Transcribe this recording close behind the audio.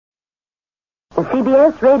The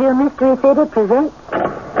CBS Radio Mystery Theater presents...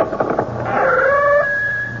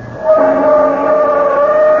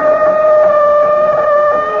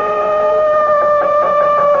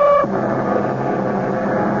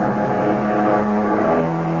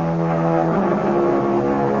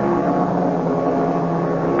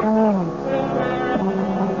 Come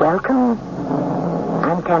in. Welcome.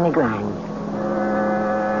 I'm Tammy Grimes.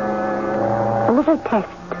 A little test.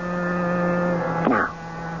 Now,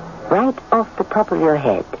 right off the top of your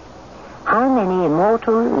head, how many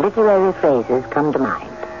immortal literary phrases come to mind?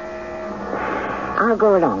 I'll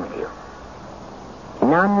go along with you.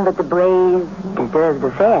 None but the brave deserve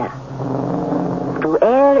the fair. To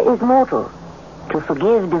err is mortal, to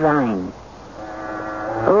forgive divine.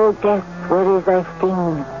 O death, where is thy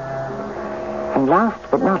sting? And last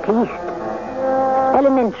but not least,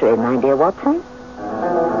 elementary, my dear Watson.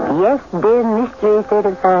 Yes, dear Mystery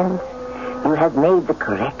Theater fans, you have made the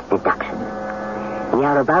correct deduction. We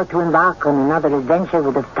are about to embark on another adventure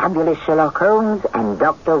with the fabulous Sherlock Holmes and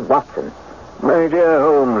Dr. Watson. My dear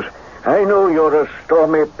Holmes, I know you're a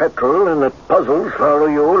stormy petrel and that puzzles follow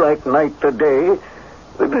you like night to day.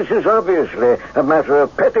 But this is obviously a matter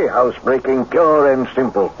of petty housebreaking, pure and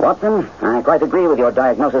simple. Watson, I quite agree with your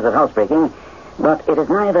diagnosis of housebreaking, but it is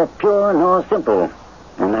neither pure nor simple.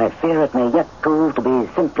 And I fear it may yet prove to be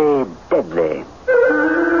simply deadly.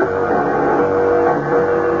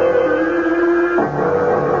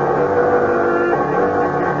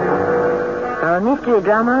 Our mystery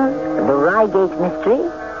drama, The Reigate Mystery,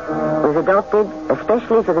 was adopted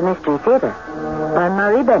especially for the Mystery Theater by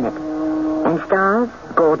Murray Bennett and stars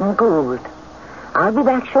Gordon Gould. I'll be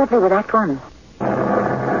back shortly with Act One.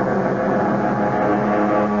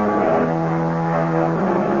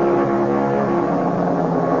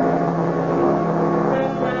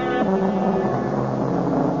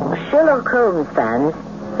 Sherlock Holmes fans,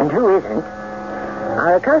 and who isn't,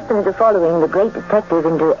 are accustomed to following the great detective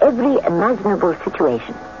into every imaginable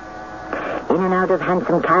situation. In and out of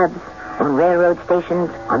hansom cabs, on railroad stations,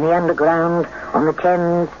 on the underground, on the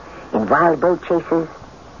Thames, in wild boat chases.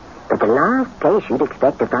 But the last place you'd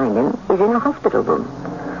expect to find him is in a hospital room,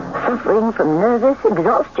 suffering from nervous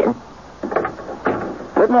exhaustion.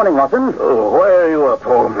 Good morning, Watson. Oh, why are you up,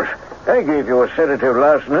 Holmes? I gave you a sedative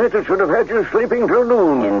last night that should have had you sleeping till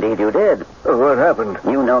noon. Indeed you did. What happened?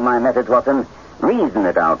 You know my methods, Watson. Reason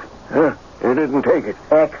it out. Huh? You didn't take it.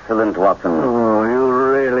 Excellent, Watson. Oh, you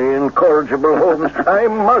really incorrigible, Holmes. I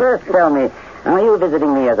must... Tell me, are you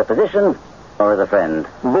visiting me as a physician or as a friend?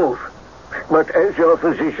 Both. But as your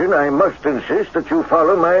physician, I must insist that you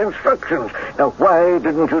follow my instructions. Now, why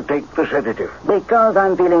didn't you take the sedative? Because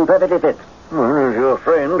I'm feeling perfectly fit. Well, as your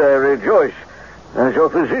friend, I rejoice. As your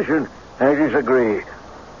physician, I disagree.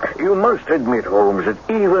 You must admit, Holmes, that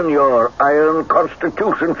even your iron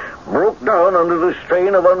constitution broke down under the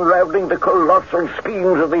strain of unraveling the colossal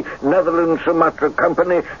schemes of the Netherlands Sumatra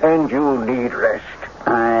Company, and you need rest.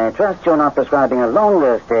 I trust you're not prescribing a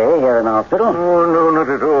longer stay here in the hospital. Oh, no, not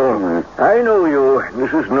at all. I know you.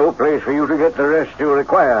 This is no place for you to get the rest you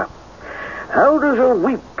require. How does a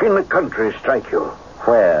week in the country strike you?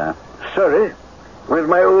 Where? Surrey. With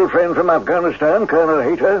my old friend from Afghanistan, Colonel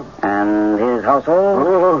Hayter. And his household?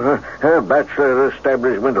 Oh, a bachelor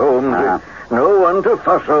establishment, Holmes. No one to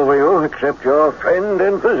fuss over you except your friend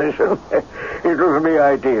and physician. It will be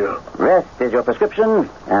ideal. Rest is your prescription,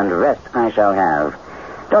 and rest I shall have.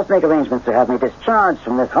 Just make arrangements to have me discharged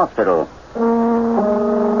from this hospital.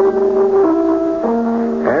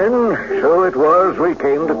 And so it was we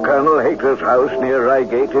came to Colonel Hayter's house near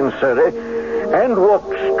Reigate in Surrey and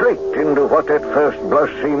walked straight into what at first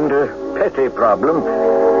blush seemed a petty problem.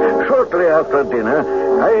 Shortly after dinner,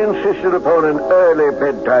 I insisted upon an early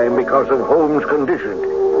bedtime because of Holmes' condition.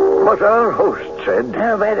 But our host said...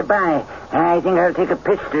 Oh, by the by, I think I'll take a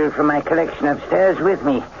pistol from my collection upstairs with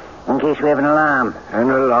me, in case we have an alarm. An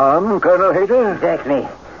alarm, Colonel Hayter? Exactly.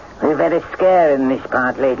 We've had a scare in this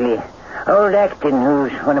part lately. Old Acton,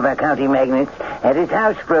 who's one of our county magnates, had his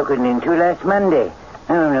house broken into last Monday.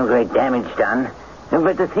 Oh, no great damage done.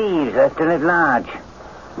 But the thieves are still at large.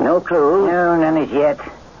 No clue? No, none as yet.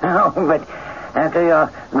 Oh, but after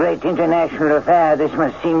your great international affair, this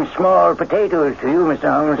must seem small potatoes to you, Mr.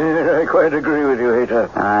 Holmes. I quite agree with you, Hayter.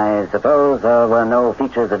 I suppose there were no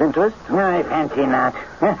features of interest? I fancy not.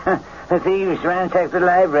 The thieves ransacked the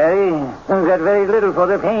library and got very little for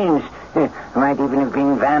their pains. Might even have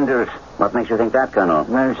been vandals. What makes you think that, Colonel?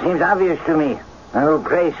 Well, it seems obvious to me. The whole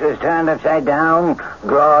place was turned upside down,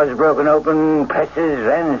 drawers broken open, presses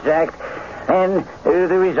ransacked, and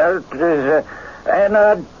the result was and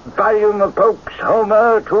a volume of Pope's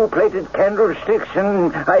Homer, 2 plated candlesticks,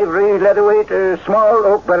 and ivory leatherweight, a small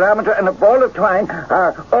oak barometer, and a ball of twine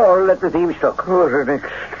are all that the thieves took. What an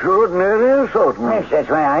extraordinary assortment. Yes, that's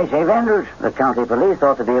why I say vandals. The county police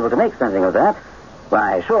ought to be able to make something of that.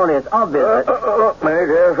 Why, surely it's obvious that... My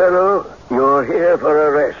dear fellow, you're here for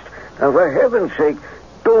arrest. Now, for heaven's sake,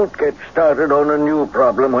 don't get started on a new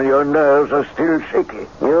problem when your nerves are still shaky.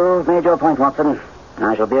 You've made your point, Watson.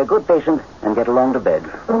 I shall be a good patient and get along to bed.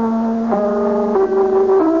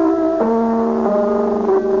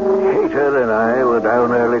 Hater and I were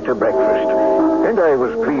down early to breakfast, and I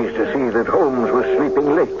was pleased to see that Holmes was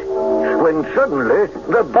sleeping late, when suddenly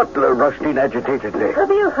the butler rushed in agitatedly. Have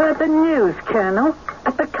you heard the news, Colonel?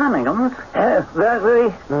 At the Cunninghams?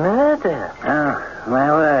 Burglary? Murder. Oh, my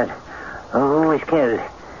word. Who was killed?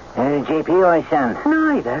 J.P. or his son?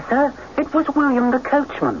 Neither, sir. It was William the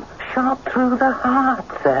coachman. Shot through the heart,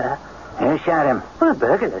 sir. Who shot him? Well, a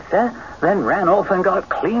burglar, sir. Then ran off and got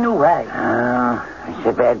clean away. Oh, it's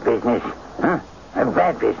a bad business. A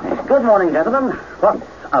bad business. Good morning, gentlemen. What's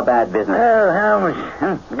a bad business? Oh,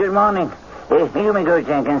 Holmes. Good morning. You may go,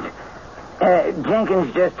 Jenkins.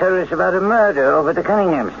 Jenkins just told us about a murder over at the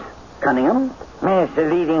Cunninghams. Cunningham? Yes, the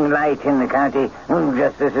leading light in the county.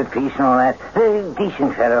 Justice of peace and all that. A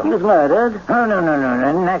decent fellow. He was murdered? Oh, no,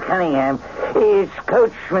 not Cunningham. His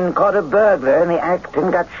coachman caught a burglar in the act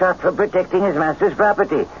and got shot for protecting his master's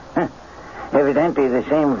property. Evidently the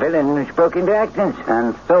same villain which broke into Acton's.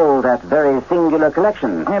 And stole that very singular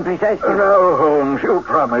collection. Precisely. Now, Holmes, you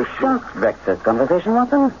promised. Just breakfast conversation,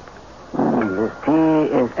 Watson. This tea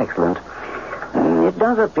is excellent. It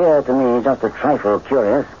does appear to me just a trifle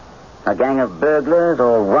curious. A gang of burglars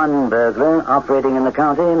or one burglar operating in the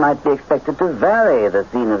county might be expected to vary the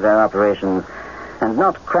scene of their operations and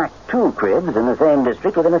not crack 2 cribs in the same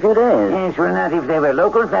district within a few days. Yes, well, not if they were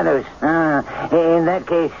local fellows. In that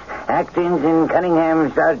case, Acton's and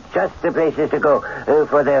Cunningham's are just the places to go,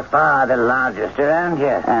 for they're far the largest around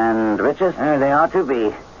here. And richest? They ought to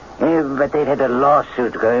be. But they've had a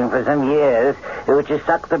lawsuit going for some years, which has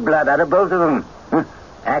sucked the blood out of both of them.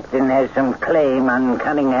 Acton has some claim on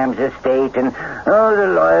Cunningham's estate, and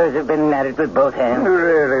the lawyers have been at it with both hands.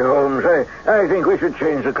 Really, Holmes, I think we should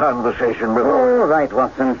change the conversation before... All right,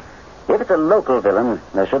 Watson. If it's a local villain,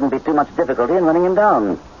 there shouldn't be too much difficulty in running him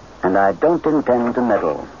down. And I don't intend to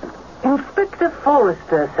meddle. Inspector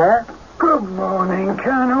Forrester, sir. Good morning,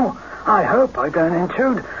 Colonel. I hope I don't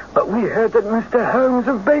intrude, but we heard that Mr. Holmes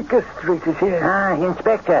of Baker Street is here.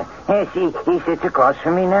 Inspector. Yes, he sits across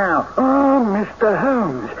from me now. Oh, Mr.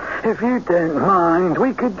 Holmes, if you don't mind,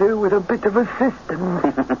 we could do with a bit of assistance.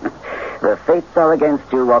 The fates are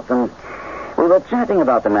against you, Watson. We were chatting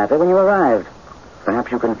about the matter when you arrived.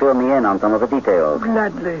 Perhaps you can fill me in on some of the details.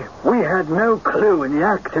 Gladly. We had no clue in the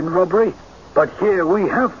Acton robbery, but here we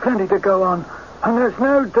have plenty to go on. And there's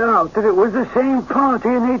no doubt that it was the same party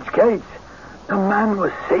in each case. The man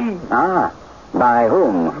was seen. By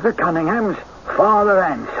whom? The Cunninghams, father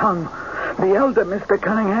and son. The elder Mr.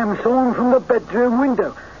 Cunningham saw him from the bedroom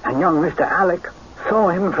window, and young Mr. Alec saw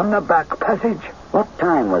him from the back passage. What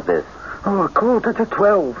time was this?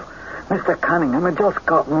 12:15. Mr. Cunningham had just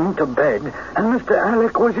gotten into bed, and Mr.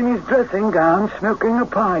 Alec was in his dressing gown smoking a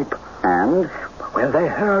pipe. And? Well, they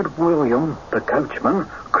heard William, the coachman,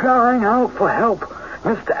 crying out for help.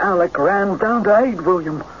 Mr. Alec ran down to aid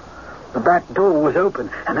William. The back door was open,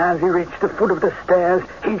 and as he reached the foot of the stairs,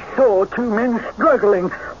 he saw 2 men struggling.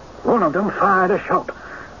 One of them fired a shot.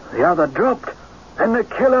 The other dropped, and the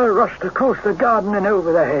killer rushed across the garden and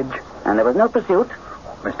over the hedge. And there was no pursuit?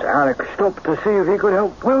 Mr. Alec stopped to see if he could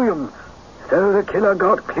help William. So the killer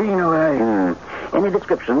got clean away. Any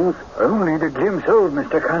descriptions? Only the glimpse old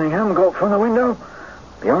Mr. Cunningham got from the window.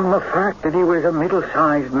 Beyond the fact that he was a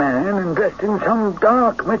middle-sized man and dressed in some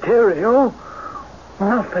dark material,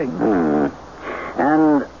 nothing.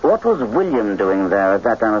 And what was William doing there at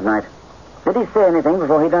that time of night? Did he say anything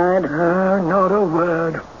before he died? Not a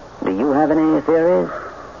word. Do you have any theories?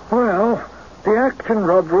 Well, the Acton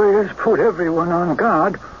robbery has put everyone on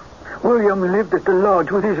guard. William lived at the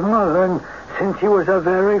lodge with his mother, and since he was a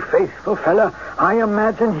very faithful fella, I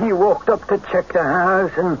imagine he walked up to check the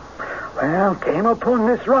house and, came upon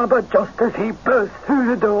this robber just as he burst through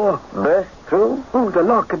the door. Burst through? The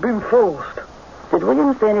lock had been forced. Did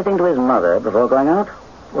William say anything to his mother before going out?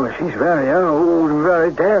 Well, she's very old and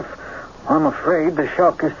very deaf. I'm afraid the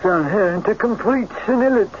shock has thrown her into complete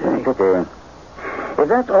senility. Pity. If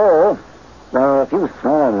that's all, there are a few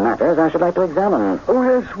small matters I should like to examine.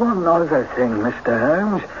 There's one other thing, Mr.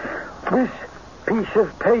 Holmes. This piece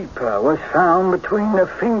of paper was found between the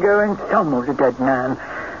finger and thumb of the dead man.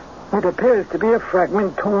 It appears to be a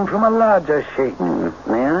fragment torn from a larger sheet.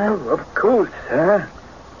 May I? Of course, sir.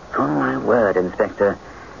 On my word, Inspector,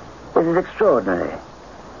 this is extraordinary.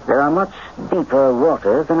 There are much deeper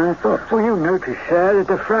waters than I thought. Well, you notice, sir, that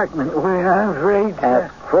the fragment we have reads...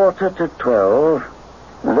 At 11:45,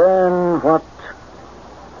 learn what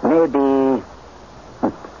may be...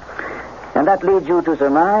 And that leads you to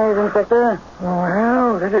surmise, Inspector?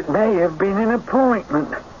 Well, that it may have been an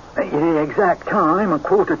appointment. The exact time,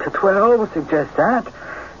 11:45, suggests that.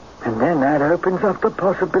 And then that opens up the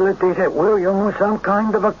possibility that William was some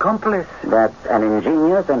kind of accomplice. That's an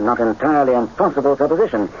ingenious and not entirely impossible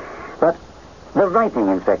supposition. But the writing,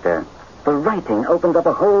 Inspector, the writing opens up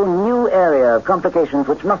a whole new area of complications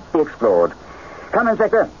which must be explored. Come,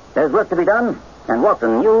 Inspector, there's work to be done. And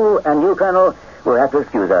Watson, you and you, Colonel, will have to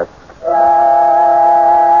excuse us.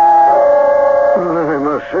 I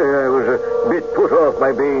must say I was a bit put off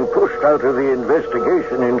by being pushed out of the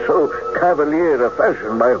investigation in so cavalier a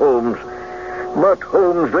fashion by Holmes. But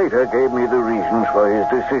Holmes later gave me the reasons for his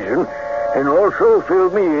decision and also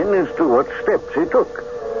filled me in as to what steps he took.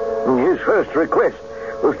 His first request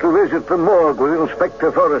was to visit the morgue with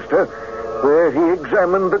Inspector Forrester, where he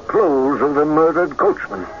examined the clothes of the murdered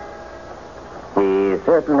coachman. He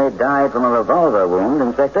certainly died from a revolver wound,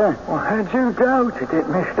 Inspector. Well, had you doubted it,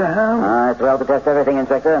 Mr. Holmes? It's well to test everything,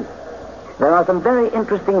 Inspector. There are some very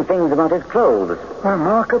interesting things about his clothes.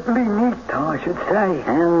 Remarkably neat, I should say.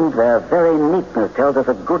 And their very neatness tells us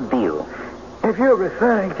a good deal. If you're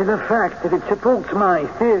referring to the fact that it supports my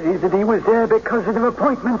theory that he was there because of the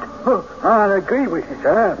appointment, well, I'll agree with you,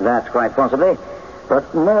 sir. That's quite possibly.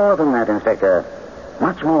 But more than that, Inspector.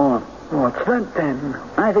 Much more. What's that, then?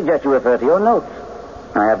 I suggest you refer to your notes.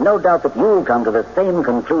 I have no doubt that you'll come to the same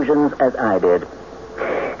conclusions as I did.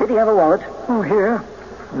 Did he have a wallet? Oh, here.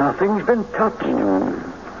 Nothing's been touched.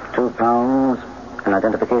 £2, an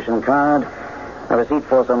identification card, a receipt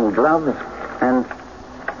for some gloves, and...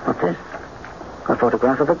 what's this? A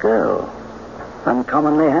photograph of a girl.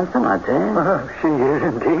 Uncommonly handsome, I'd say. Oh, she is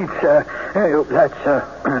indeed, sir. That's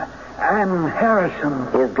Anne Harrison.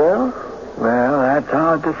 His girl? Well, that's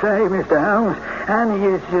hard to say, Mr. Holmes.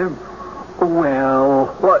 Annie is, well,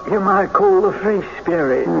 what you might call a free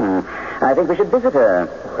spirit. I think we should visit her.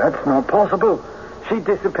 That's not possible. She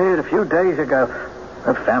disappeared a few days ago.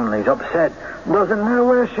 Her family's upset. Doesn't know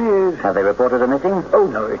where she is. Have they reported her missing? Oh,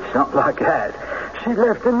 no, it's not like that. She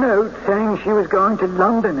left a note saying she was going to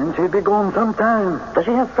London and she'd be gone some time. Does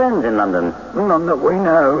she have friends in London? None that we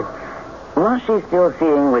know. Was she still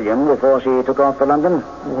seeing William before she took off for London?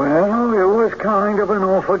 Well, it was kind of an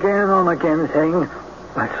off-again, on-again thing.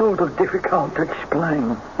 It's sort of difficult to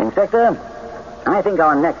explain. Inspector, I think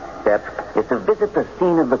our next step is to visit the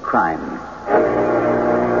scene of the crime.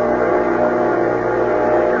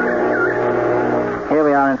 Here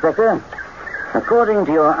we are, Inspector. According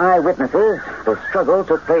to your eyewitnesses, the struggle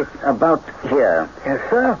took place about here. Yes,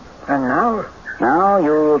 sir. And now? Now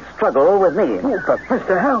you'll struggle with me. Oh, but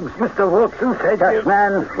Mr. Holmes, Mr. Watson said... Hush,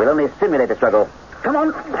 man. We'll only simulate a struggle. Come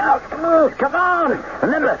on. Now, come on.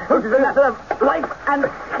 Remember, this is a matter of life and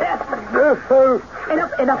death.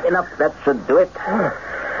 Enough. That should do it.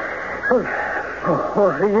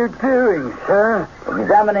 What are you doing, sir?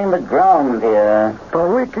 Examining the ground here. But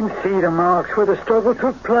we can see the marks where the struggle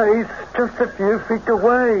took place just a few feet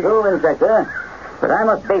away. True, Inspector. But I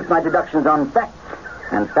must base my deductions on facts.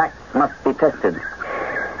 And facts must be tested.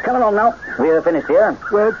 Come along now. We are finished here.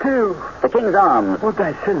 Where to? The King's Arms. Well,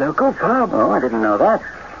 that's a local pub. Oh, I didn't know that.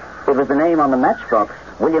 It was the name on the matchbox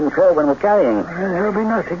William Kerwin was carrying. Well, there'll be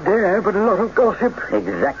nothing there but a lot of gossip.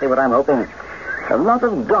 Exactly what I'm hoping. A lot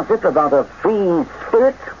of gossip about a free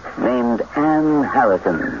spirit named Anne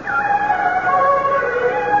Harrison.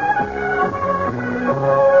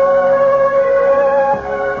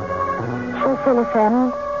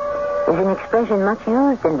 Philosophem is an expression much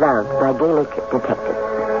used and loved by Gaelic detectives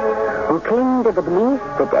who cling to the belief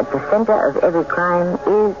that at the center of every crime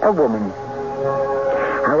is a woman.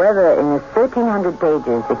 However, in the 1,300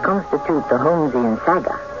 pages that constitute the Holmesian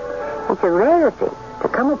saga, it's a rarity to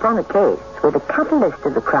come upon a case where the catalyst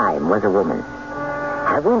of the crime was a woman.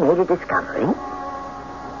 Have we made a discovery?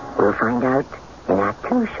 We'll find out in Act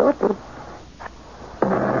 2 shortly.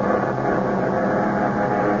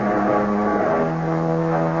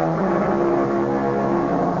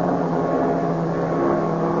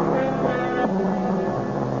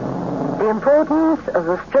 The importance of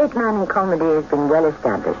the straight man in comedy has been well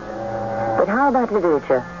established. But how about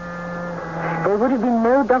literature? There would have been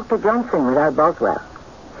no Dr. Johnson without Boswell.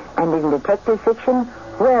 And in detective fiction,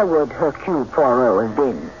 where would Hercule Poirot have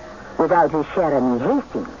been without his Cher Ami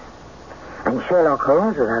Hastings? And Sherlock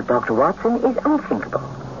Holmes without Dr. Watson is unthinkable.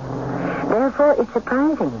 Therefore, it's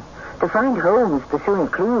surprising to find Holmes pursuing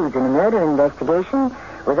clues in a murder investigation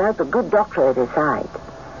without the good doctor at his side.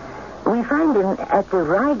 We find him at the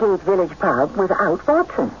Reigate Village pub without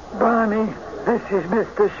Watson. Barney, this is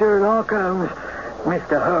Mr. Sherlock Holmes.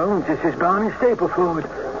 Mr. Holmes, this is Barney Stapleford,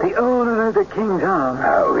 the owner of the King's Arms.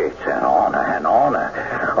 Oh, it's an honor, an honor.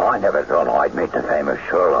 I never thought I'd meet the famous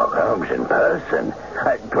Sherlock Holmes in person.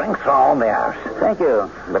 Drinks are on the house. Thank you,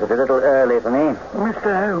 but it's a little early for me.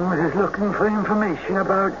 Mr. Holmes is looking for information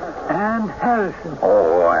about Anne Harrison.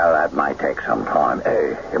 Oh, well, that might take some time.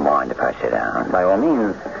 You mind if I sit down? By all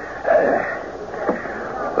means.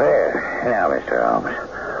 Well, now, Mr. Holmes,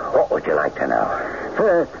 what would you like to know?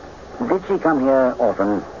 First, did she come here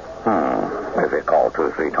often? If you called 2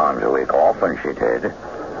 or 3 times a week, often she did.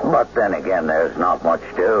 But then again, there's not much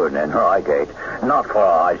doing in Reigate. Not for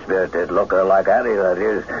a high-spirited looker like Addie, that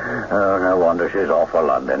is. Oh, no wonder she's off for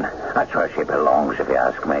London. That's where she belongs, if you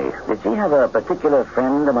ask me. Did she have a particular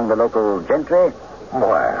friend among the local gentry?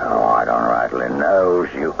 Well, I don't rightly know.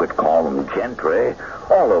 You could call them gentry.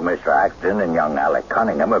 Although Mr. Acton and young Alec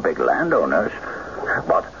Cunningham are big landowners.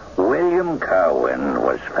 But William Kerwin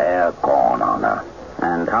was fair gone on her.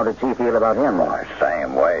 And how did she feel about him? Oh,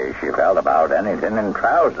 same way she felt about anything in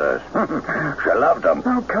trousers. She loved him.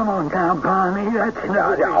 Oh, come on now, Barney. That's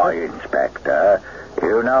not... Oh, Inspector,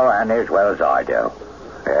 you know Annie as well as I do.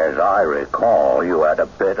 As I recall, you had a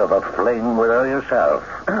bit of a fling with her yourself.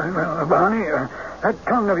 Well, Barney, that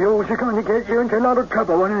tongue of yours is going to get you into a lot of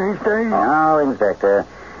trouble one of these days. Now, Inspector,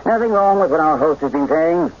 nothing wrong with what our host has been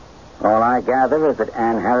saying. All I gather is that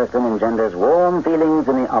Anne Harrison engenders warm feelings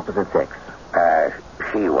in the opposite sex.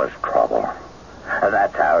 She was trouble.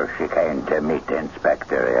 That's how she came to meet the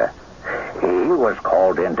inspector here. He was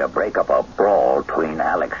called in to break up a brawl between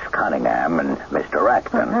Alex Cunningham and Mr.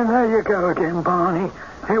 Acton. And there you go again, Barney.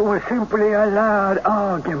 It was simply a loud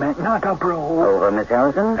argument, not a brawl. Over Miss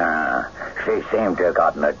Harrison? She seemed to have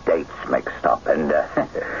gotten her dates mixed up, and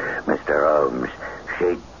Mr. Holmes,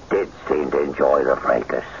 she did seem to enjoy the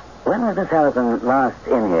fracas. When was Miss Harrison last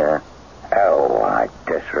in here? Oh, I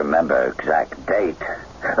disremember exact date.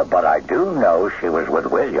 But I do know she was with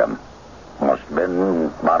William. Must have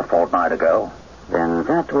been about a fortnight ago. Then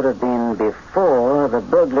that would have been before the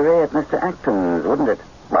burglary at Mr. Acton's, wouldn't it?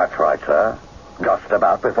 That's right, sir. Just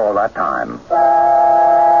about before that time.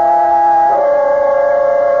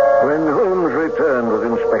 When Holmes returned with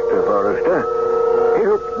Inspector Forrester, he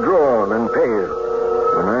looked drawn and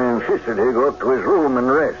pale, and I insisted he go up to his room and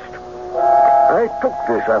rest. I took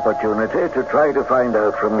this opportunity to try to find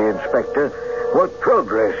out from the inspector what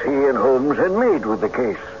progress he and Holmes had made with the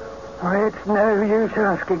case. Well, it's no use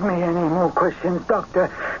asking me any more questions, Doctor.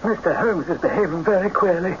 Mr. Holmes is behaving very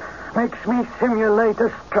queerly. Makes me simulate a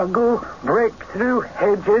struggle, break through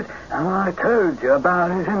hedges, and I told you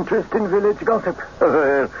about his interest in village gossip.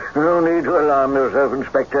 Well, no need to alarm yourself,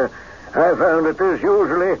 Inspector. I found that there's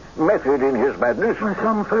usually method in his madness. Well,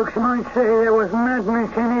 some folks might say there was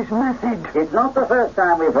madness in his message. It's not the first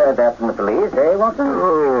time we've heard that from the police, eh, Watson?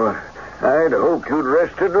 Oh, I'd hoped you'd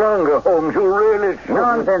rested longer, Holmes. You really should.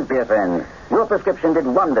 Nonsense, dear friend. Your prescription did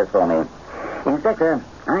wonders for me. Inspector,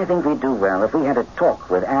 I think we'd do well if we had a talk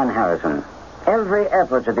with Anne Harrison. Every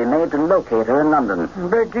effort should be made to locate her in London.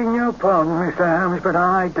 Begging your pardon, Mr. Holmes, but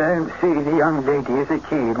I don't see the young lady as a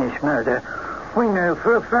key in this murder. We know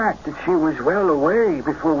for a fact that she was well away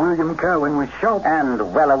before William Kerwin was shot.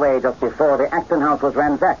 And well away just before the Acton house was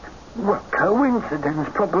ransacked. Well, coincidence,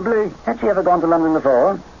 probably. Had she ever gone to London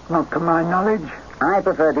before? Not to my knowledge. I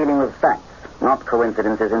prefer dealing with facts, not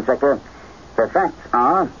coincidences, Inspector. The facts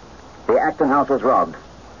are, the Acton house was robbed.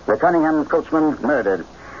 The Cunningham coachman murdered.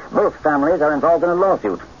 Both families are involved in a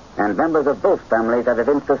lawsuit, and members of both families have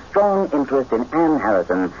evinced a strong interest in Anne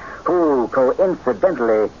Harrison, who,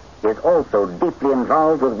 coincidentally, is also deeply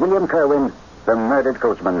involved with William Kerwin, the murdered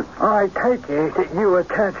coachman. I take it that you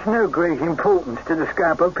attach no great importance to the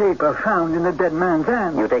scrap of paper found in the dead man's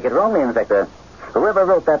hand. You take it wrongly, Inspector. Whoever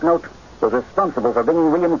wrote that note was responsible for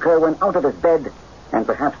bringing William Kerwin out of his bed and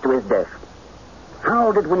perhaps to his death.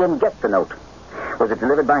 How did William get the note? Was it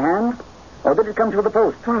delivered by hand, or did it come through the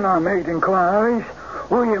post? When I made inquiries,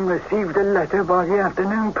 William received a letter by the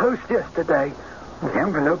afternoon post yesterday. The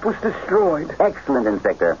envelope was destroyed. Excellent,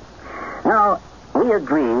 Inspector. Now, we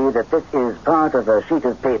agree that this is part of a sheet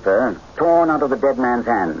of paper torn out of the dead man's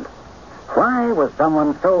hand. Why was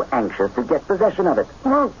someone so anxious to get possession of it?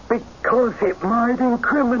 Well, because it might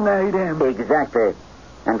incriminate him. Exactly.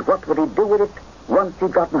 And what would he do with it once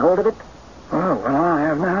he'd gotten hold of it? Oh, well, I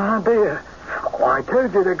have no idea. Oh, I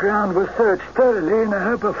told you the ground was searched thoroughly in the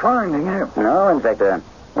hope of finding him. No, Inspector.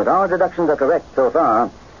 If our deductions are correct so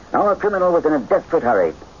far, our criminal was in a desperate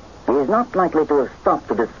hurry. He is not likely to have stopped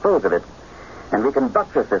to dispose of it, and we can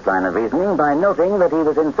buttress this line of reasoning by noting that he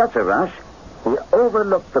was in such a rush, he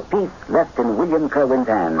overlooked the piece left in William Kerwin's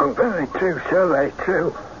hand. Oh, very true, sir, very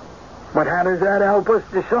true. But how does that help us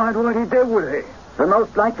decide what he did with it? The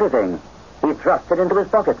most likely thing. He thrust it into his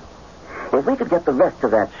pocket. If we could get the rest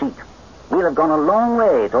of that sheet, we'd have gone a long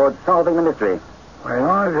way towards solving the mystery. Well,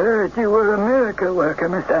 I've heard you were a miracle worker,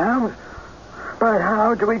 Mr. Holmes. But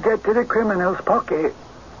how do we get to the criminal's pocket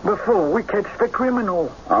before we catch the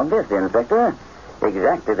criminal? Obvious, Inspector.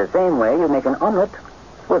 Exactly the same way you make an omelet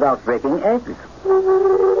without breaking eggs.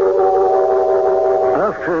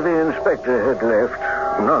 After the inspector had left,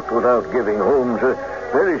 not without giving Holmes a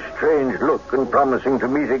very strange look and promising to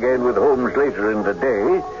meet again with Holmes later in the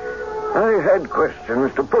day, I had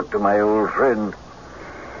questions to put to my old friend.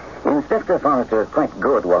 Inspector Forrester is quite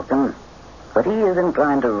good, Watson, but he is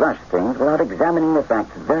inclined to rush things without examining the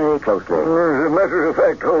facts very closely. As a matter of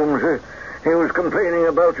fact, Holmes, he was complaining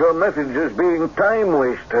about your methods as being time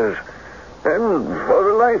wasters. And for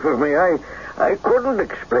the life of me, I couldn't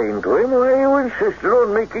explain to him why you insisted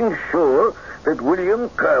on making sure that William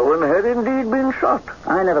Kerwin had indeed been shot.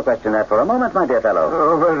 I never questioned that for a moment, my dear fellow.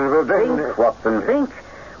 Oh, but then... Think, Watson, think.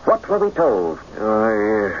 What were we told?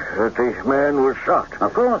 That the man was shot.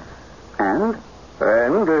 Of course. And?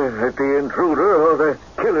 And that the intruder or the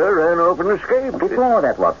killer ran off and escaped. Before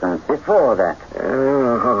that, Watson. Before that.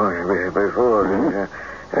 Before.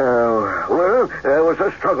 Well, there was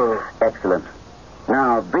a struggle. Excellent.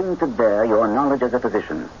 Now, bring to bear your knowledge as a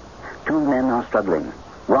physician. Two men are struggling.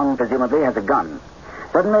 One presumably has a gun.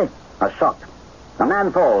 Suddenly, a shot. The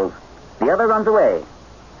man falls. The other runs away.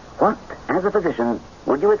 What, as a physician,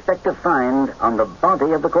 would you expect to find on the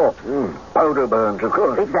body of the corpse? Powder burns, of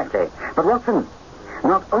course. Exactly. But, Watson,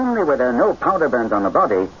 not only were there no powder burns on the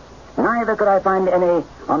body, neither could I find any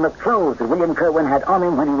on the clothes that William Kerwin had on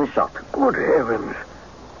him when he was shot. Good heavens.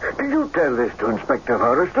 Did you tell this to Inspector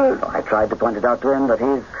Forrester? Oh, I tried to point it out to him, but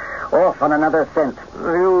he's off on another scent.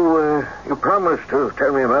 You promised to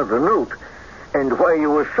tell me about the note, and why you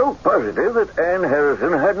were so positive that Anne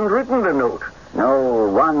Harrison hadn't written the note. No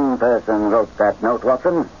one person wrote that note,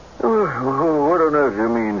 Watson. What on earth do you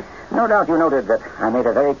mean? No doubt you noted that I made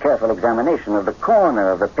a very careful examination of the corner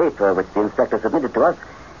of the paper which the inspector submitted to us,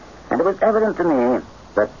 and it was evident to me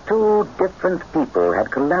that two different people had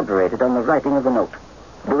collaborated on the writing of the note,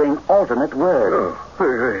 doing alternate words.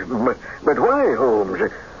 But why,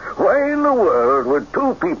 Holmes? Why in the world would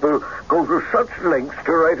two people go to such lengths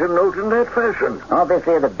to write a note in that fashion?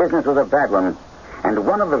 Obviously, the business was a bad one, and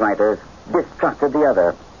one of the writers distrusted the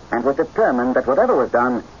other, and was determined that whatever was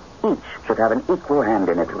done, each should have an equal hand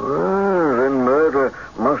in it. Then murder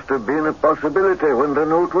must have been a possibility when the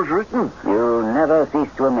note was written. You never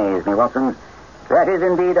cease to amaze me, Watson. That is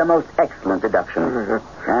indeed a most excellent deduction.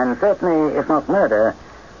 And certainly, if not murder,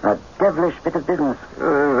 a devilish bit of business.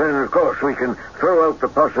 Then, of course, we can throw out the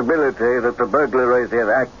possibility that the burglaries at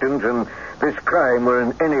Acton's and this crime were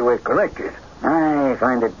in any way connected. I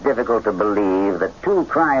find it difficult to believe that two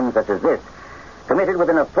crimes such as this, committed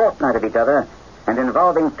within a fortnight of each other, and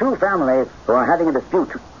involving two families who are having a dispute,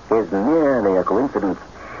 is merely a coincidence.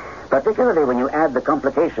 Particularly when you add the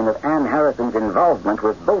complication of Anne Harrison's involvement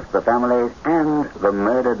with both the families and the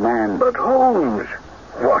murdered man. But, Holmes,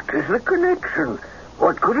 what is the connection?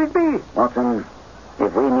 What could it be? Watson,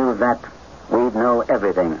 if we knew that, we'd know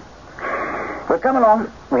everything. But come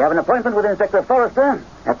along. We have an appointment with Inspector Forrester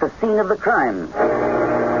at the scene of the crime.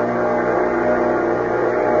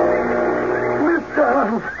 Mr.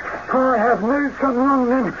 Holmes, I have news from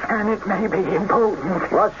London, and it may be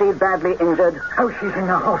important. Was she badly injured? Oh, she's in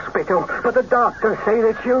the hospital, but the doctors say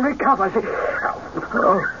that she'll recover.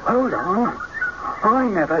 Hold on. I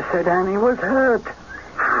never said Annie was hurt.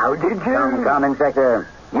 How did you... Come, Inspector.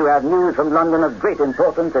 You have news from London of great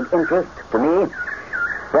importance and interest to me.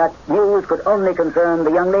 That news could only concern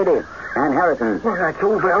the young lady, Anne Harrison. Well, that's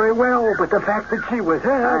all very well, but the fact that she was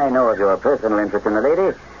hurt... I know of your personal interest in the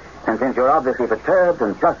lady, and since you're obviously perturbed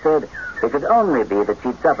and flustered, it could only be that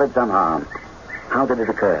she'd suffered some harm. How did it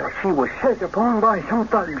occur? She was set upon by some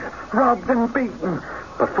thugs, robbed and beaten.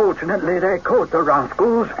 But fortunately, they caught the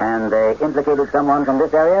rascals. And they implicated someone from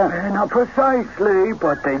this area? Not precisely,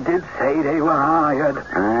 but they did say they were hired.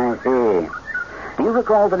 I see. Do you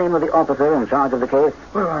recall the name of the officer in charge of the case?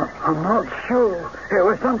 Well, I'm not sure. It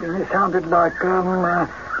was something that sounded like,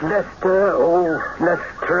 Lester or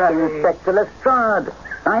Lestrade. Inspector Lestrade.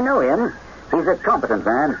 I know him. He's a competent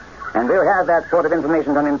man, and we'll have that sort of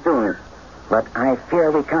information on him soon. But I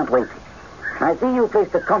fear we can't wait. I see you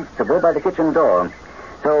placed a constable by the kitchen door.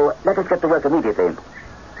 So let us get to work immediately.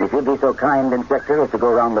 If you'd be so kind, Inspector, as to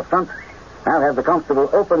go round the front I'll have the constable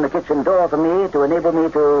open the kitchen door for me to enable me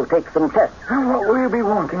to take some tests. And what will you be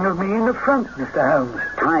wanting of me in the front, Mr. Holmes?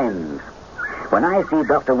 Times. When I see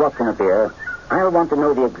Dr. Watson appear, I'll want to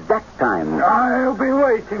know the exact time. I'll be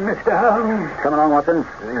waiting, Mr. Holmes. Come along, Watson.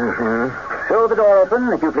 Throw the door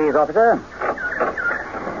open, if you please, officer.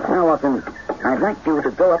 Now, Watson, I'd like you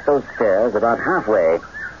to go up those stairs about halfway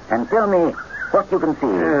and tell me what you can see.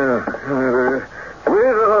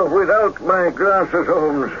 With or without my glasses,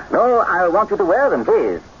 Holmes? No, I want you to wear them,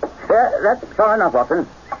 please. There, that's far enough, Watson.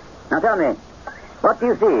 Now tell me, what do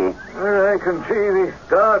you see? Well, I can see the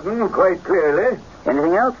garden quite clearly.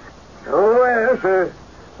 Anything else? Oh, yes, a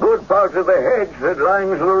good part of the hedge that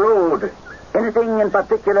lines the road. Anything in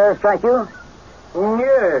particular strike you?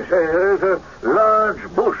 Yes, there's a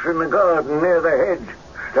large bush in the garden near the hedge.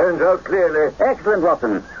 Stands out clearly. Excellent,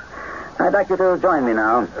 Watson. I'd like you to join me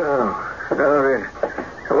now.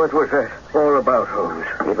 What was that all about, Holmes?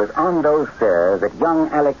 It was on those stairs that young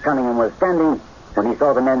Alec Cunningham was standing when he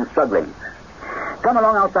saw the men struggling. Come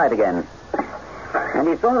along outside again. And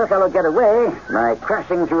he saw the fellow get away by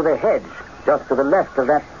crashing through the hedge just to the left of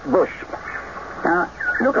that bush. Now,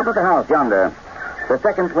 look up at the house yonder. The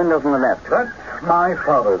second window from the left. That's my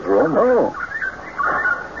father's room. Oh.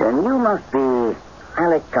 Then you must be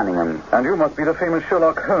Alec Cunningham. And you must be the famous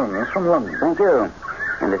Sherlock Holmes from London. Thank you.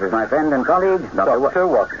 And this is my friend and colleague, Dr.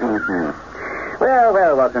 Watson. Mm-hmm.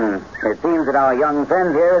 Well, Watson, it seems that our young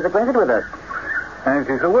friend here is acquainted with us. As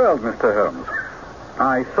is the world, Mr. Holmes.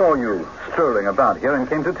 I saw you strolling about here and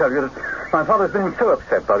came to tell you that my father's been so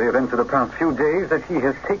upset by the events of the past few days that he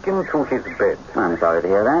has taken to his bed. I'm sorry to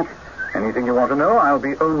hear that. Anything you want to know, I'll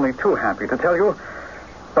be only too happy to tell you.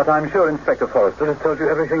 But I'm sure Inspector Forrester has told you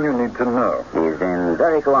everything you need to know. He's been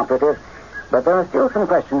very cooperative, but there are still some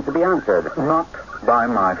questions to be answered. Not by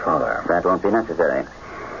my father. That won't be necessary.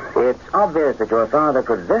 It's obvious that your father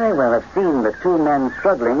could very well have seen the two men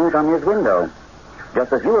struggling from his window,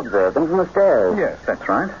 just as you observed them from the stairs. Yes, that's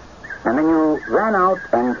right. And then you ran out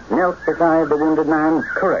and knelt beside the wounded man?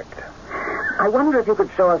 Correct. I wonder if you could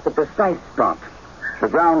show us the precise spot. The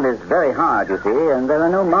ground is very hard, you see, and there are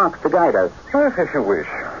no marks to guide us. Well, if you wish.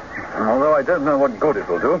 Although I don't know what good it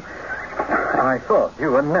will do. I thought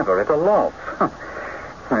you were never at a loss.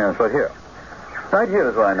 Yes, but here. Right here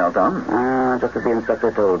is where I knelt down. Just as the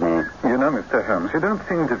inspector told me. You know, Mr. Holmes, you don't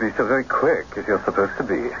seem to be so very quick as you're supposed to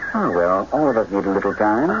be. Oh, well, all of us need a little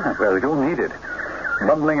time. Well, you'll need it.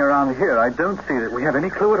 Bumbling around here, I don't see that we have any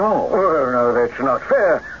clue at all. Well, no, that's not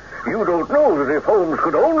fair. You don't know that if Holmes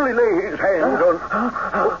could only lay his hands on...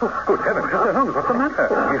 Good heavens, Mr. Holmes, what's the matter?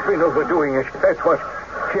 He's been overdoing it. That's what...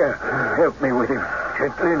 Here, help me with him.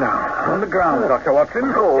 Gently now. On the ground, Dr.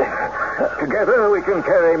 Watson. Oh, together we can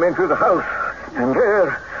carry him into the house. And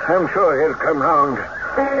there, I'm sure he'll come round.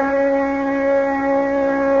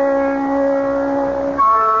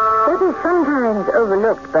 What is sometimes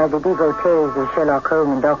overlooked by the devotees of Sherlock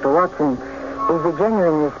Holmes and Dr. Watson is the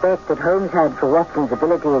genuine respect that Holmes had for Watson's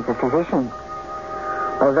ability as a physician.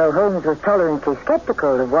 Although Holmes was tolerantly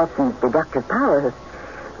skeptical of Watson's deductive powers,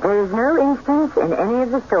 there is no instance in any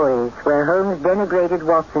of the stories where Holmes denigrated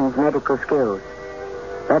Watson's medical skills.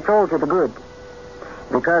 That's all to the good,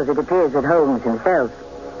 because it appears that Holmes himself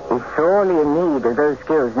is sorely in need of those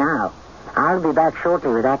skills now. I'll be back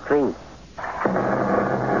shortly with Act 3.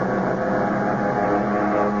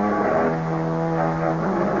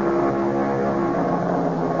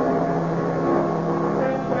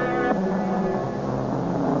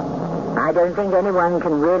 I don't think anyone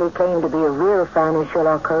can really claim to be a real fan of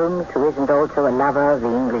Sherlock Holmes who isn't also a lover of the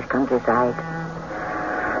English countryside.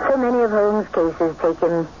 So many of Holmes' cases take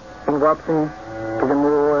him and Watson to the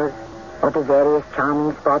moors or to various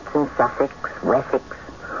charming spots in Sussex, Wessex,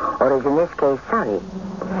 or as in this case, Surrey.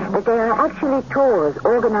 But they are actually tours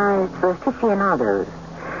organized for aficionados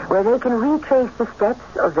where they can retrace the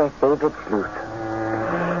steps of their favorite sleuth.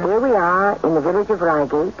 Here we are in the village of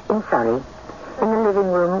Reigate in Surrey, in the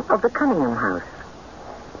living room of the Cunningham house.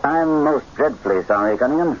 I'm most dreadfully sorry,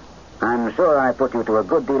 Cunningham. I'm sure I put you to a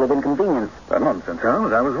good deal of inconvenience. Nonsense,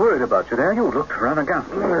 Holmes. I was worried about you there. You looked rather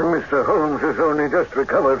ghastly. Mr. Holmes has only just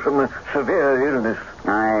recovered from a severe illness.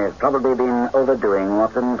 I've probably been overdoing,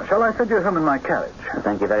 Watson. Shall I send you home in my carriage?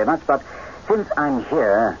 Thank you very much, but since I'm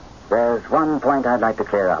here, there's one point I'd like to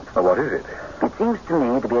clear up. What is it? It seems to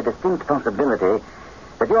me to be a distinct possibility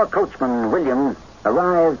that your coachman, William,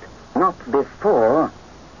 arrived not before,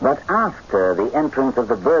 but after the entrance of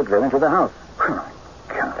the burglar into the house. I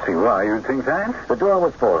can't see why you'd think that. The door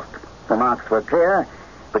was forced. The marks were clear,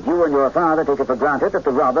 but you and your father take it for granted that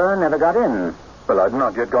the robber never got in. Well, I'd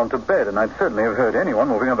not yet gone to bed, and I'd certainly have heard anyone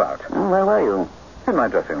moving about. Where were you? In my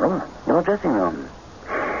dressing room. Your dressing room.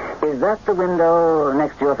 Is that the window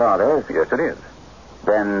next to your father's? Yes, it is.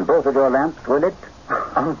 Then both of your lamps were lit?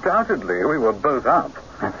 Undoubtedly, we were both up.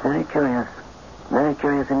 That's very curious. Very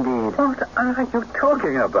curious indeed. What are you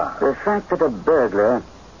talking about? The fact that a burglar,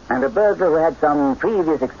 and a burglar who had some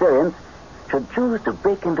previous experience, should choose to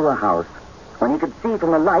break into a house when he could see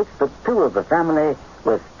from the lights that two of the family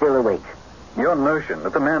were still awake. Your notion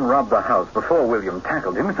that the man robbed the house before William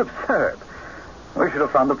tackled him is absurd. We should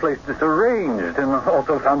have found the place disarranged and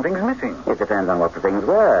also found things missing. It depends on what the things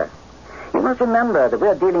were. You must remember that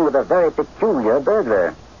we're dealing with a very peculiar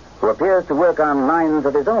burglar who appears to work on lines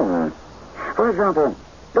of his own. For example,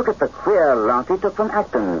 look at the queer lot he took from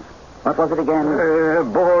Acton's. What was it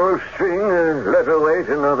again? Ball string, letter weight,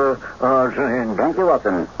 and other odds and ends. Thank you,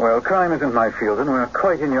 Watson. Well, crime isn't my field, and we're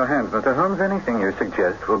quite in your hands, Mr. Holmes. Anything you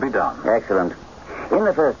suggest will be done. Excellent. In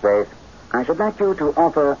the first place, I should like you to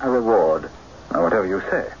offer a reward. Now, whatever you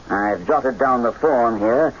say. I've jotted down the form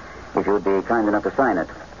here, if you'd be kind enough to sign it.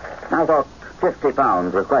 I thought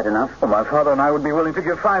 £50 was quite enough. Well, my father and I would be willing to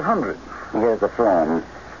give 500. Here's the form.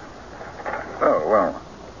 Oh, well,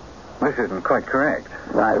 this isn't quite correct.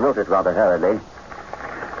 I wrote it rather hurriedly.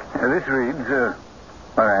 This reads,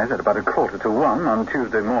 whereas at about 1:45 on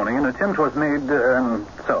Tuesday morning, an attempt was made, and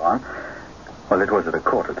so on. Well, it was at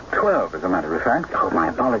 11:45, as a matter of fact. Oh, my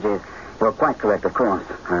apologies. You're quite correct, of course.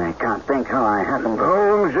 I can't think how I happened to...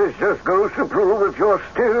 Holmes, this just goes to prove that you're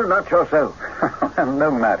still not yourself.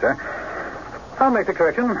 No matter. I'll make the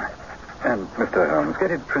correction. And, Mr. Holmes,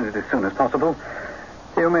 get it printed as soon as possible.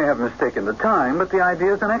 You may have mistaken the time, but the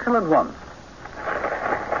idea is an excellent one.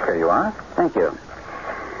 There you are. Thank you.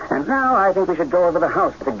 And now I think we should go over the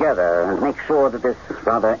house together and make sure that this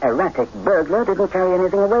rather erratic burglar didn't carry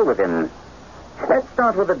anything away with him. Let's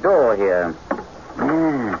start with the door here.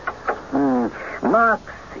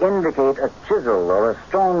 Marks indicate a chisel or a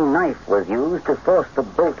strong knife was used to force the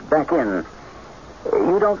bolt back in.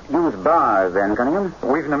 You don't use bars then, Cunningham?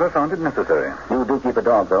 We've never found it necessary. You do keep a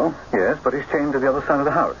dog, though? Yes, but he's chained to the other side of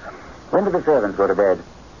the house. When do the servants go to bed?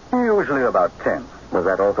 Usually about 10. Was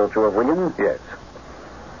that also true of William? Yes.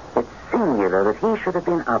 It's singular that he should have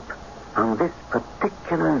been up on this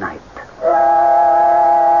particular night.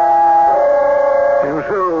 And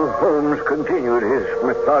so Holmes continued his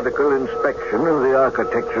methodical inspection of the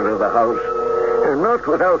architecture of the house, and not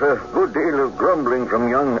without a good deal of grumbling from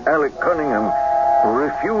young Alec Cunningham, who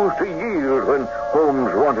refused to yield when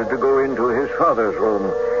Holmes wanted to go into his father's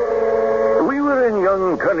room. We were in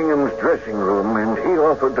young Cunningham's dressing room, and he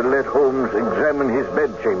offered to let Holmes examine his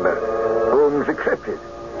bedchamber. Holmes accepted.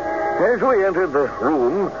 As we entered the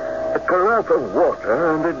room, a carafe of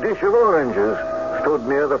water and a dish of oranges stood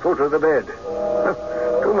near the foot of the bed.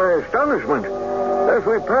 To my astonishment, as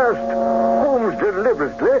we passed, Holmes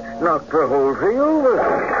deliberately knocked the whole thing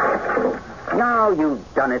over. Now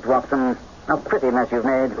you've done it, Watson. A pretty mess you've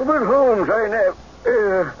made. But Holmes, I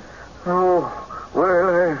never...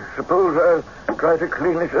 I suppose I'll try to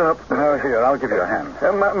clean it up. Here, I'll give you a hand.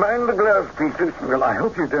 Mind the glass pieces. Well, I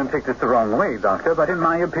hope you don't take this the wrong way, Doctor, but in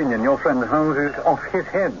my opinion, your friend Holmes is off his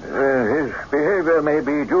head. His behavior may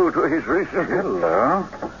be due to his recent... Hello.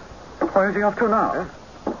 Where is he off to now?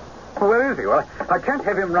 Where is he? Well, I can't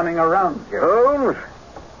have him running around here. Holmes?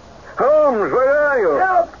 Holmes, where are you?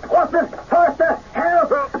 Help! Watson! Forster!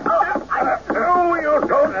 Help! No, you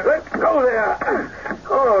don't. Let go there.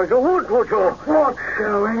 Oh, what's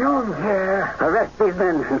Going on here? Arrest these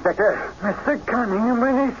men, Inspector. Mr. Cunningham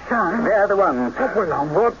and his son? They're the ones. Well,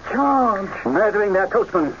 on what charge? Murdering their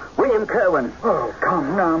coachman, William Kerwin. Oh,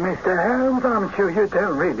 come now, Mr. Holmes. I'm sure you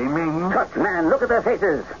don't really mean... Tut, man, look at their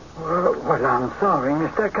faces. Well, I'm sorry,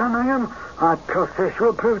 Mr. Cunningham. I trust this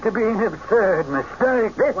will prove to be an absurd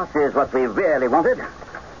mistake. This is what we really wanted.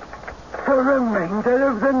 The remainder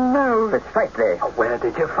of the note. Precisely. Where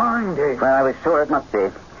did you find it? Well, I was sure it must be.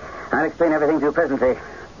 I'll explain everything to you presently.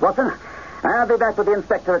 Watson, I'll be back with the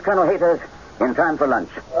inspector at Colonel Hayter's in time for lunch.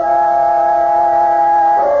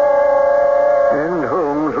 And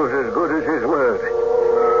Holmes was as good as his word.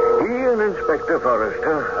 He and Inspector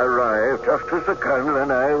Forrester arrived just as the Colonel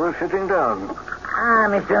and I were sitting down.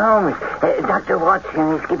 Mr. Holmes, Dr.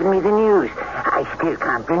 Watson is giving me the news. I still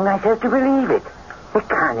can't bring myself to believe it. The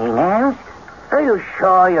Cunninghams? Are you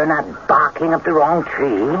sure you're not barking up the wrong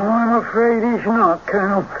tree? Oh, I'm afraid he's not,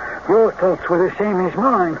 Colonel. Your thoughts were the same as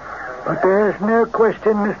mine. But there's no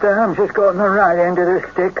question Mr. Holmes has gotten the right end of the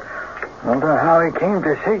stick. Although how he came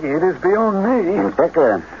to see it is beyond me.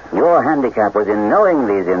 Inspector, your handicap was in knowing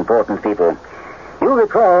these important people. You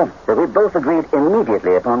recall that we both agreed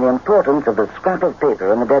immediately upon the importance of the scrap of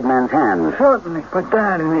paper in the dead man's hand. Certainly, but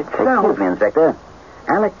that in itself... Excuse me, Inspector.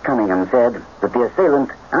 Alec Cunningham said that the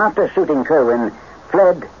assailant, after shooting Kerwin,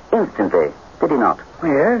 fled instantly, did he not?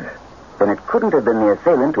 Yes. Then it couldn't have been the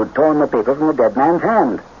assailant who'd torn the paper from the dead man's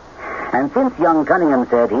hand. And since young Cunningham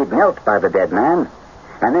said he'd knelt by the dead man,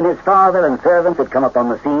 and then his father and servants had come upon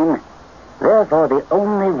the scene, therefore the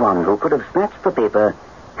only one who could have snatched the paper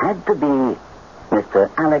had to be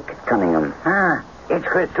Mr. Alec Cunningham. It's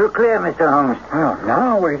crystal clear, Mr. Holmes. Well,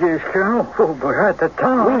 now it is, Colonel. Oh, but at the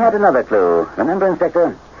time... We had another clue. Remember,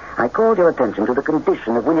 Inspector? I called your attention to the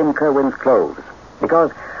condition of William Kerwin's clothes,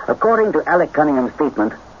 because, according to Alec Cunningham's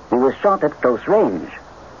statement, he was shot at close range,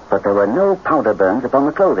 but there were no powder burns upon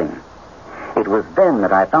the clothing. It was then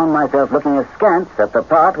that I found myself looking askance at the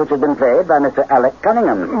part which had been played by Mr. Alec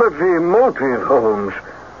Cunningham. But the motive, Holmes.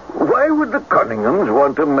 Why would the Cunninghams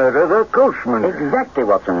want to murder their coachman? Exactly,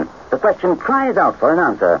 Watson. The question cries out for an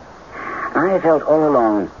answer. I felt all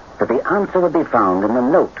along that the answer would be found in the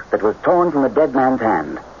note that was torn from the dead man's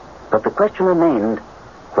hand. But the question remained,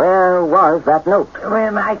 where was that note?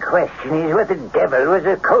 Well, my question is, what the devil was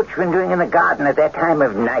the coachman doing in the garden at that time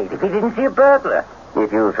of night if he didn't see a burglar?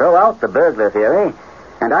 If you throw out the burglar theory,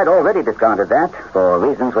 and I'd already discarded that, for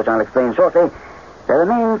reasons which I'll explain shortly, there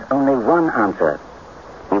remains only one answer.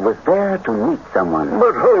 He was there to meet someone.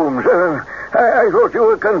 But, Holmes, I thought you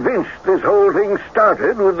were convinced this whole thing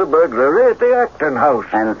started with the burglary at the Acton house.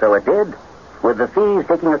 And so it did, with the thieves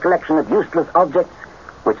taking a collection of useless objects,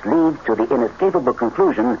 which leads to the inescapable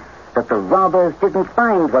conclusion that the robbers didn't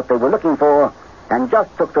find what they were looking for and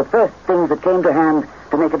just took the first things that came to hand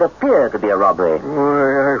to make it appear to be a robbery.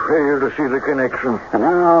 Why, I fail to see the connection. And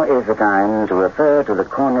now is the time to refer to the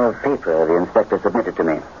corner of paper the inspector submitted to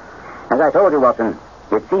me. As I told you, Watson,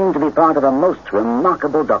 it seemed to be part of a most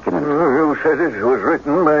remarkable document. You said it was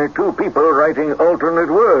written by two people writing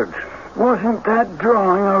alternate words. Wasn't that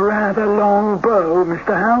drawing a rather long bow,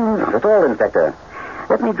 Mr. Holmes? Not at all, Inspector.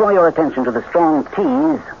 Let me draw your attention to the strong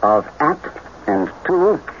T's of at and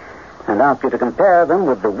to, and ask you to compare them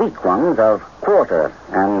with the weak ones of quarter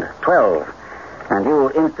and 12, and you'll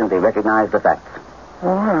instantly recognize the facts.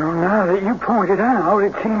 Well, now that you point it out,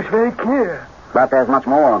 it seems very clear. But there's much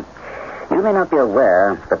more. You may not be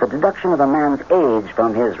aware that the deduction of a man's age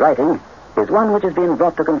from his writing is one which has been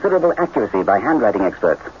brought to considerable accuracy by handwriting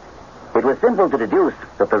experts. It was simple to deduce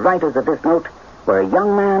that the writers of this note were a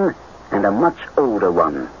young man and a much older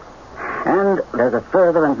one. And there's a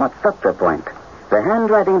further and much subtler point. The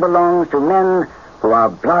handwriting belongs to men who are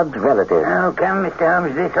blood relatives. Oh, come, Mr.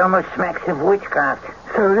 Holmes, this almost smacks of witchcraft.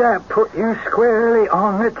 So that put you squarely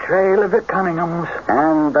on the trail of the Cunninghams.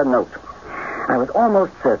 And the note. I was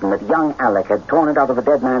almost certain that young Alec had torn it out of the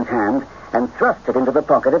dead man's hand and thrust it into the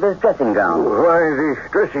pocket of his dressing gown. Why the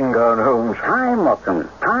dressing gown, Holmes? Time, Watson,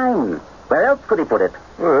 time. Where else could he put it?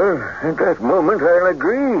 Well, at that moment I'll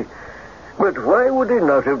agree. But why would he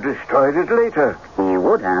not have destroyed it later? He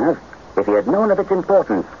would have, if he had known of its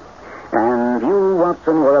importance. And you,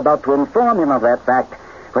 Watson, were about to inform him of that fact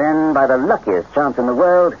when, by the luckiest chance in the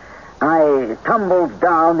world, I tumbled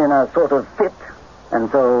down in a sort of fit and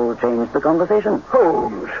so changed the conversation.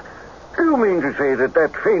 Holmes, do you mean to say that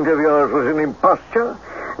feint of yours was an imposture?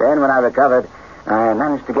 Then, when I recovered, I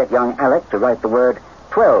managed to get young Alec to write the word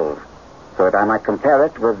 12, so that I might compare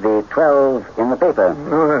it with the 12 in the paper.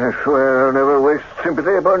 Oh, I swear I'll never waste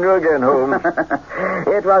sympathy upon you again, Holmes.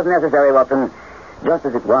 It was necessary, Watson, just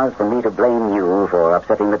as it was for me to blame you for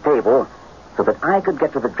upsetting the table, so that I could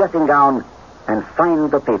get to the dressing gown and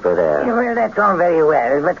find the paper there. Well, that's all very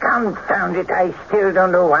well, but confound it, I still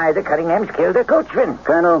don't know why the Cunninghams killed their coachman.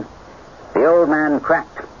 Colonel, the old man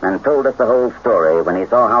cracked and told us the whole story when he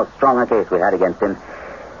saw how strong a case we had against him.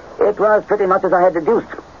 It was pretty much as I had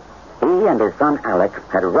deduced. He and his son Alec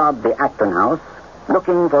had robbed the Acton house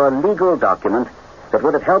looking for a legal document that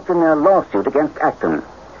would have helped in their lawsuit against Acton.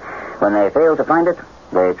 When they failed to find it,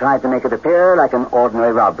 they tried to make it appear like an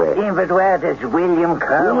ordinary robbery. Yeah, but where does William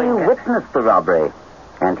Kerwin... He witnessed the robbery,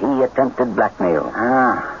 and he attempted blackmail.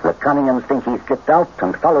 The Cunninghams think he slipped out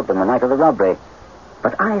and followed them the night of the robbery.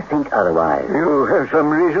 But I think otherwise. You have some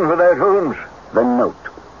reason for that, Holmes? The note.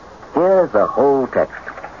 Here's the whole text.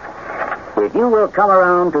 If you will come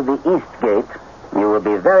around to the East Gate, you will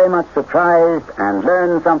be very much surprised and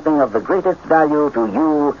learn something of the greatest value to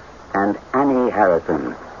you and Annie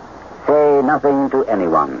Harrison. Say nothing to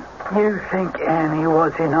anyone. You think Annie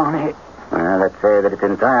was in on it? Well, let's say that it's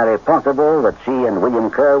entirely possible that she and William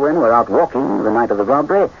Kerwin were out walking the night of the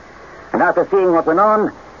robbery. And after seeing what went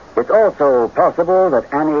on, it's also possible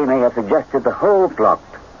that Annie may have suggested the whole plot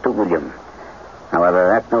to William. However,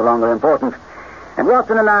 that's no longer important. And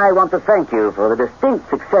Watson and I want to thank you for the distinct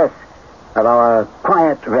success of our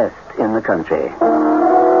quiet rest in the country.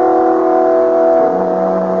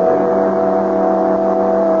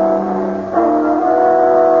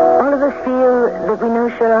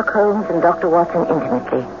 Holmes and Dr. Watson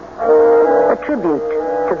intimately. A tribute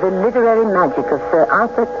to the literary magic of Sir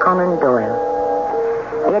Arthur Conan Doyle.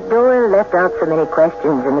 Yet Doyle left out so many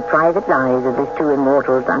questions in the private lives of his two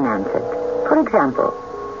immortals unanswered. For example,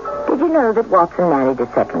 did you know that Watson married a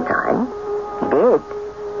second time? He did,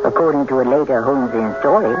 according to a later Holmesian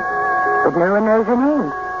story, but no one knows her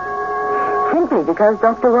name. Simply because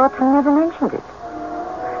Dr. Watson never mentioned it.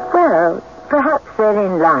 Well, perhaps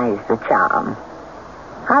therein lies the charm.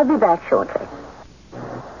 I'll be back shortly.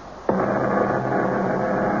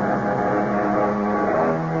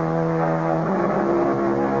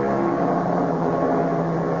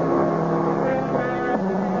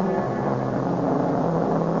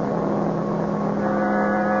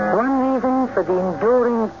 For the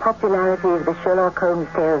enduring popularity of the Sherlock Holmes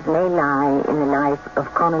tales may lie in the life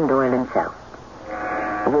of Conan Doyle himself.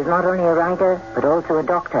 He was not only a writer, but also a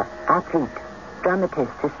doctor, athlete,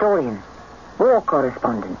 dramatist, historian, war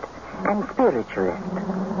correspondent, and spiritualist.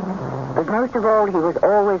 But most of all, he was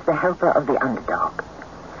always the helper of the underdog.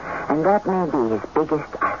 And that may be his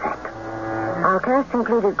biggest asset. Our cast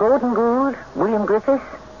included Gordon Gould, William Griffiths,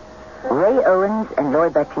 Ray Owens, and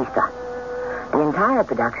Lloyd Battista. The entire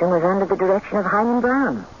production was under the direction of Hyman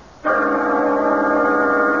Brown.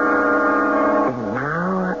 And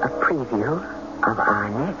now a preview of our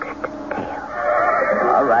next tale.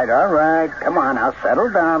 All right. Come on, now settle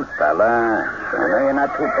down, fella. I know you're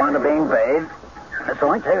not too fond of being bathed. This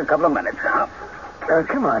only take a couple of minutes now.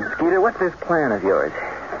 Come on, Skeeter. What's this plan of yours?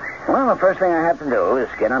 Well, the first thing I have to do is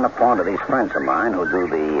get on the phone to these friends of mine who do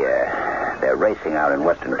their racing out in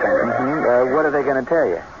Western Canada. Mm-hmm. What are they going to tell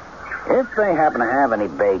you? If they happen to have any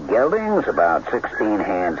bay geldings about 16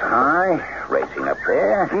 hands high, racing up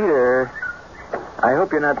there. Peter, I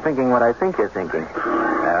hope you're not thinking what I think you're thinking.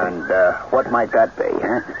 And what might that be,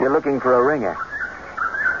 huh? You're looking for a ringer.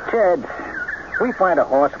 Jed, we find a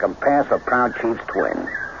horse can pass a Proud Chief's twin.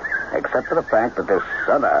 Except for the fact that this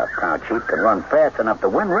other Proud Chief can run fast enough to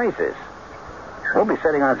win races. We'll be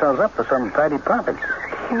setting ourselves up for some tidy profits.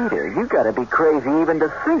 Peter, you gotta be crazy even to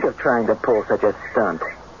think of trying to pull such a stunt.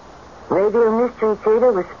 Radio Mystery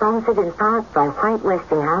Theater was sponsored in part by White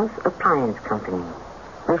Westinghouse Appliance Company.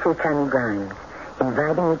 This is Tammy Grimes,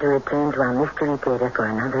 inviting you to return to our Mystery Theater for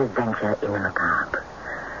another adventure in the macabre.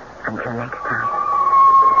 Until next time,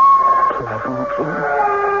 pleasant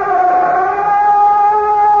dreams.